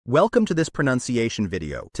Welcome to this pronunciation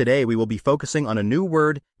video. Today we will be focusing on a new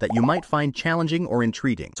word that you might find challenging or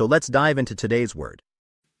intriguing. So let's dive into today's word.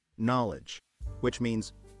 Knowledge, which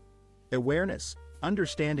means awareness,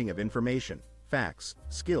 understanding of information, facts,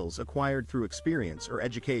 skills acquired through experience or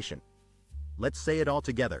education. Let's say it all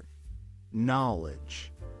together.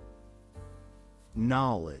 Knowledge.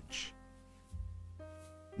 Knowledge.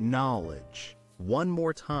 Knowledge. One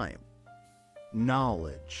more time.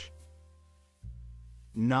 Knowledge.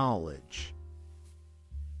 Knowledge.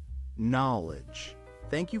 Knowledge.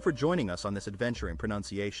 Thank you for joining us on this adventure in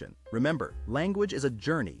pronunciation. Remember, language is a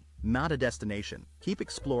journey, not a destination. Keep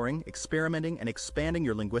exploring, experimenting, and expanding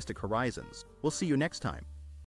your linguistic horizons. We'll see you next time.